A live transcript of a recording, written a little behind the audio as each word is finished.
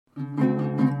Hello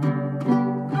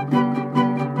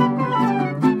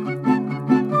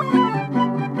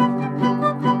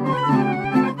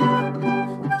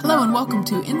and welcome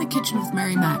to In the Kitchen with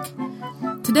Mary Mac.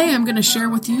 Today I'm going to share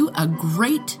with you a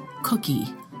great cookie.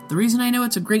 The reason I know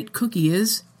it's a great cookie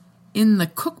is in the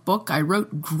cookbook I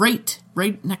wrote great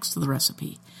right next to the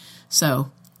recipe.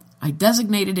 So I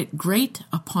designated it great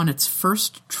upon its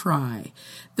first try.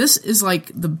 This is like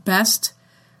the best,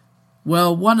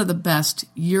 well, one of the best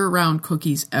year-round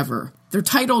cookies ever. They're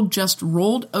titled just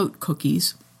rolled oat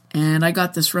cookies, and I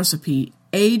got this recipe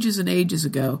ages and ages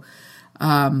ago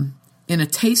in a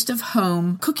Taste of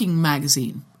Home cooking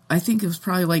magazine. I think it was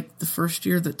probably like the first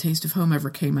year that Taste of Home ever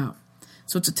came out.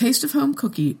 So it's a Taste of Home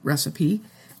cookie recipe,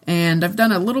 and I've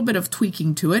done a little bit of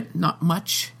tweaking to it, not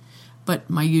much, but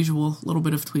my usual little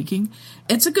bit of tweaking.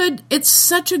 It's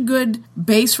such a good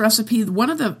base recipe. One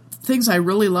of the things I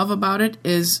really love about it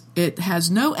is it has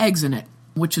no eggs in it,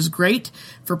 which is great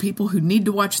for people who need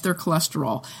to watch their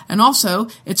cholesterol. And also,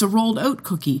 it's a rolled oat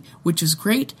cookie, which is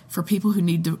great for people who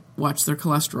need to watch their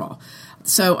cholesterol.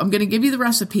 So I'm going to give you the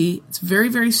recipe. It's a very,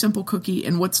 very simple cookie.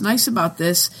 And what's nice about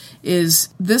this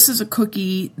is a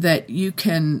cookie that you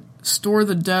can store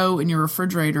the dough in your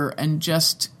refrigerator and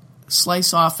just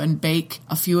slice off and bake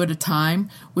a few at a time,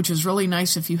 which is really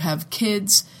nice if you have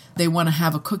kids. They want to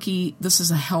have a cookie. This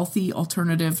is a healthy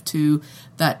alternative to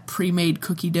that pre-made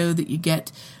cookie dough that you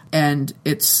get, and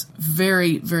it's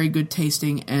very, very good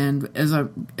tasting. And as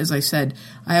I said,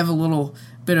 I have a little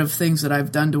bit of things that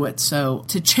I've done to it, so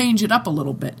to change it up a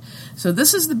little bit. So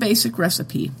this is the basic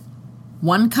recipe: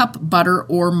 1 cup butter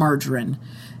or margarine,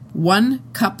 1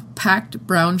 cup packed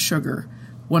brown sugar,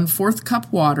 1/4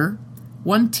 cup water,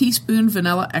 1 teaspoon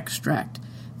vanilla extract,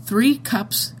 3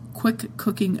 cups quick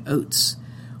cooking oats,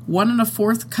 1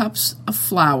 1/4 cups of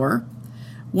flour,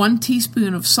 1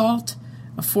 teaspoon of salt,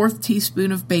 1/4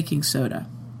 teaspoon of baking soda.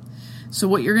 So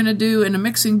what you're going to do in a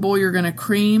mixing bowl, you're going to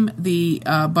cream the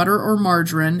butter or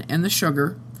margarine and the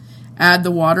sugar, add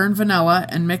the water and vanilla,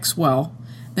 and mix well.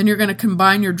 Then you're going to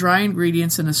combine your dry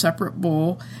ingredients in a separate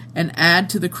bowl and add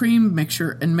to the cream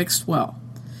mixture and mix well.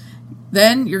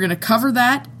 Then you're going to cover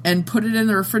that and put it in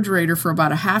the refrigerator for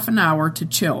about a half an hour to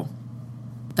chill.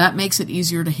 That makes it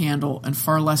easier to handle and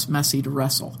far less messy to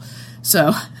wrestle.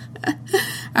 So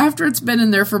after it's been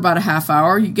in there for about a half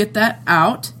hour, you get that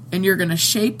out and you're going to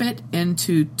shape it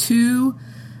into 2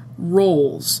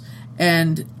 rolls.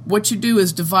 And what you do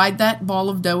is divide that ball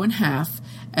of dough in half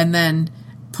and then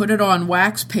put it on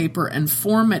wax paper and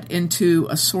form it into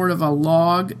a sort of a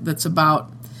log that's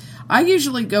I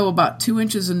usually go about 2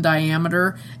 inches in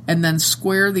diameter and then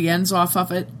square the ends off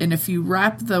of it. And if you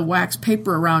wrap the wax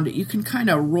paper around it, you can kind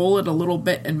of roll it a little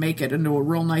bit and make it into a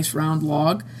real nice round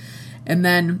log. And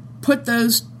then put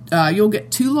those, you'll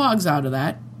get 2 logs out of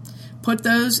that. Put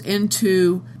those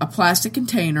into a plastic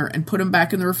container and put them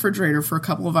back in the refrigerator for a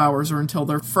couple of hours or until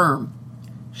they're firm.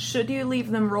 Should you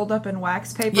leave them rolled up in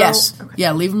wax paper? Yes. Okay.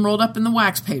 Yeah, leave them rolled up in the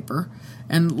wax paper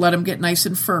and let them get nice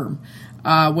and firm.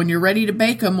 When you're ready to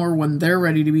bake them, or when they're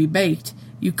ready to be baked,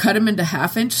 you cut them into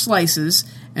 1/2-inch slices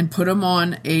and put them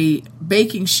on a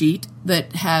baking sheet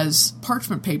that has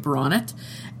parchment paper on it,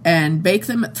 and bake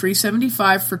them at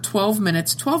 375 for 12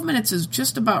 minutes. 12 minutes is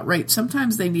just about right.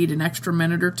 Sometimes they need an extra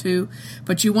minute or 2,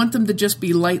 but you want them to just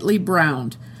be lightly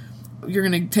browned. You're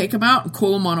going to take them out and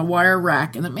cool them on a wire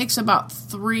rack, and it makes about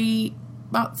 3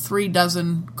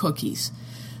 dozen cookies.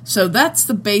 So that's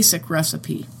the basic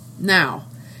recipe. Now,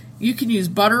 you can use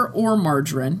butter or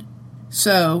margarine.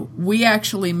 So we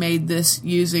actually made this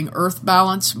using Earth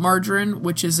Balance margarine,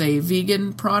 which is a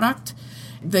vegan product.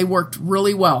 They worked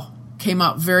really well. Came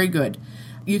out very good.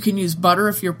 You can use butter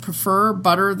if you prefer.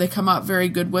 Butter, they come out very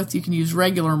good with. You can use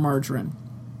regular margarine.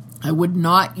 I would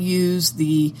not use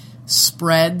the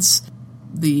spreads,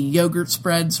 the yogurt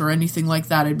spreads or anything like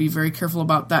that. I'd be very careful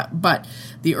about that. But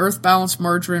the Earth Balance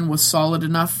margarine was solid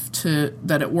enough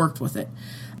that it worked with it.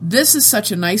 This is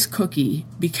such a nice cookie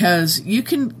because you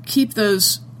can keep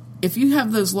those, if you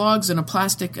have those logs in a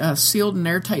plastic, sealed and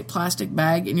airtight plastic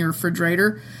bag in your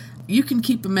refrigerator, you can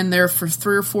keep them in there for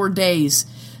 3 or 4 days.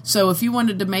 So if you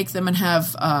wanted to make them and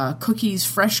have cookies,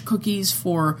 fresh cookies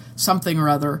for something or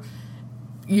other,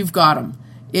 you've got them.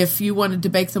 If you wanted to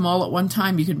bake them all at one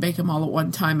time, you can bake them all at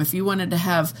one time. If you wanted to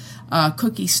have a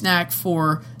cookie snack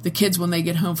for the kids when they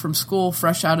get home from school,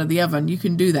 fresh out of the oven, you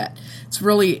can do that. It's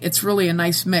really a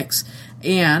nice mix.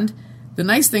 And the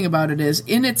nice thing about it is,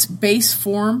 in its base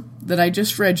form that I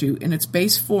just read you, in its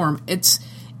base form,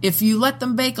 if you let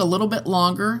them bake a little bit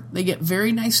longer, they get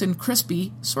very nice and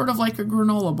crispy, sort of like a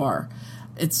granola bar.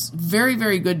 It's very,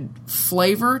 very good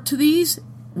flavor to these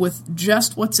with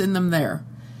just what's in them there.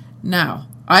 Now,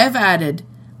 I have added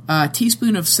a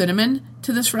teaspoon of cinnamon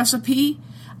to this recipe.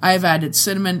 I have added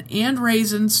cinnamon and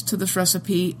raisins to this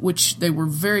recipe, which they were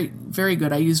very, very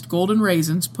good. I used golden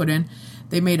raisins put in.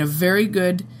 They made a very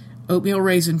good oatmeal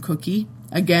raisin cookie.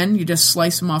 Again, you just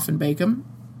slice them off and bake them.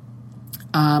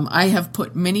 I have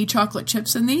put mini chocolate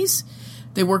chips in these.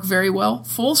 They work very well.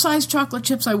 Full-size chocolate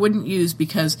chips I wouldn't use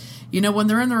because, when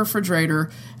they're in the refrigerator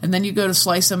and then you go to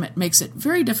slice them, it makes it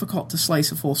very difficult to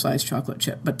slice a full-size chocolate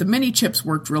chip. But the mini chips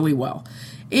worked really well.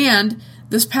 And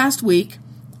this past week,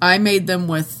 I made them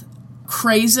with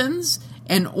craisins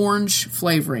and orange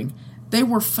flavoring. They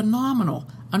were phenomenal.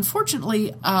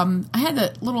 Unfortunately, I had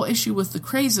a little issue with the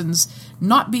craisins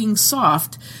not being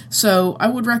soft, so I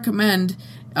would recommend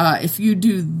if you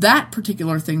do that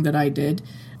particular thing that I did,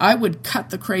 I would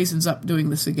cut the craisins up doing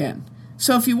this again.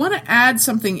 So if you want to add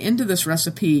something into this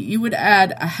recipe, you would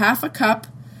add a half a cup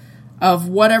of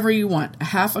whatever you want. A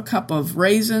half a cup of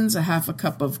raisins, a half a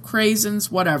cup of craisins,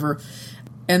 whatever.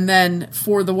 And then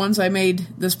for the ones I made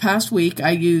this past week,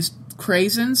 I used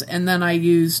craisins, and then I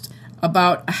used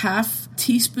about a half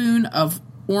teaspoon of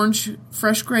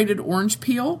fresh grated orange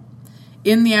peel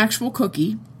in the actual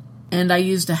cookie, and I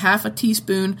used a half a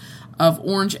teaspoon of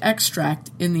orange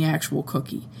extract in the actual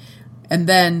cookie. And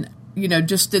then,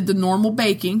 just did the normal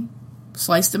baking,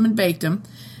 sliced them and baked them.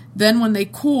 Then when they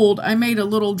cooled, I made a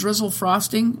little drizzle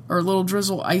frosting or a little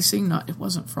drizzle icing. It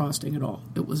wasn't frosting at all.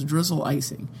 It was drizzle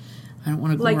icing. I don't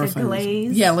want to glorify like a glaze?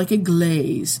 This. Yeah, like a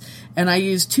glaze. And I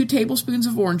used 2 tablespoons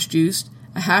of orange juice,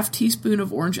 a half teaspoon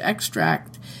of orange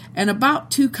extract, and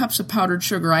about 2 cups of powdered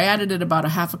sugar. I added it about a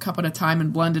half a cup at a time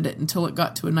and blended it until it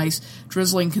got to a nice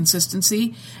drizzling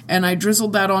consistency. And I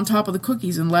drizzled that on top of the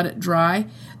cookies and let it dry.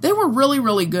 They were really,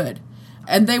 really good.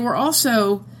 And they were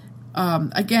also,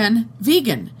 again,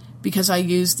 vegan, because I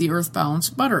used the Earth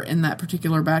Balance butter in that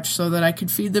particular batch so that I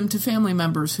could feed them to family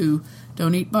members who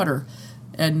don't eat butter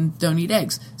and don't eat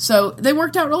eggs. So they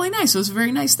worked out really nice. It was a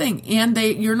very nice thing. And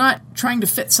you're not trying to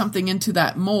fit something into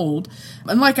that mold.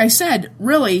 And like I said,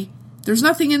 really, there's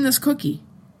nothing in this cookie.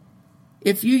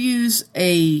 If you use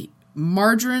a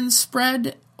margarine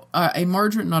spread, not a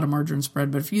margarine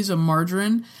spread, but if you use a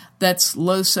margarine that's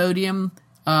low sodium,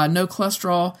 no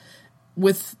cholesterol,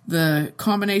 with the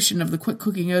combination of the quick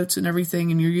cooking oats and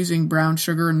everything, and you're using brown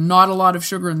sugar, not a lot of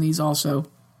sugar in these also,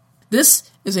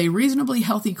 this is a reasonably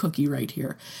healthy cookie right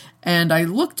here. And I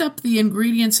looked up the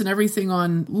ingredients and everything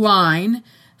online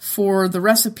for the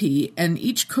recipe, and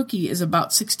each cookie is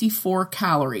about 64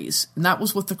 calories, and that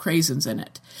was with the craisins in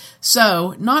it.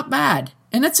 So, not bad.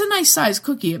 And it's a nice size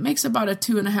cookie. It makes about a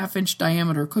 2.5-inch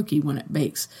diameter cookie when it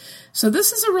bakes. So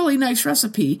this is a really nice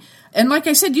recipe. And like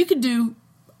I said, you could do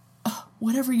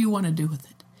whatever you want to do with it.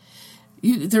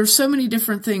 There's so many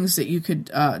different things that you could,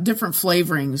 different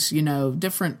flavorings,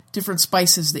 different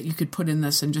spices that you could put in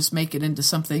this and just make it into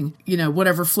something,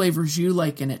 whatever flavors you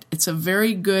like in it. It's a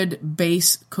very good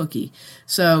base cookie.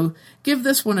 So give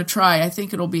this one a try. I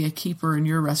think it'll be a keeper in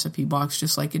your recipe box,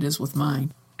 just like it is with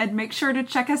mine. And make sure to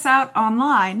check us out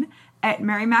online at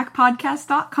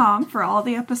marymacpodcast.com for all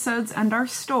the episodes and our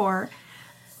store,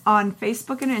 on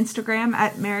Facebook and Instagram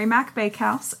at Mary Mac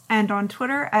Bakehouse, and on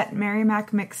Twitter at Mary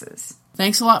Mac Mixes.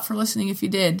 Thanks a lot for listening if you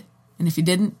did. And if you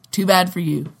didn't, too bad for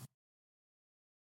you.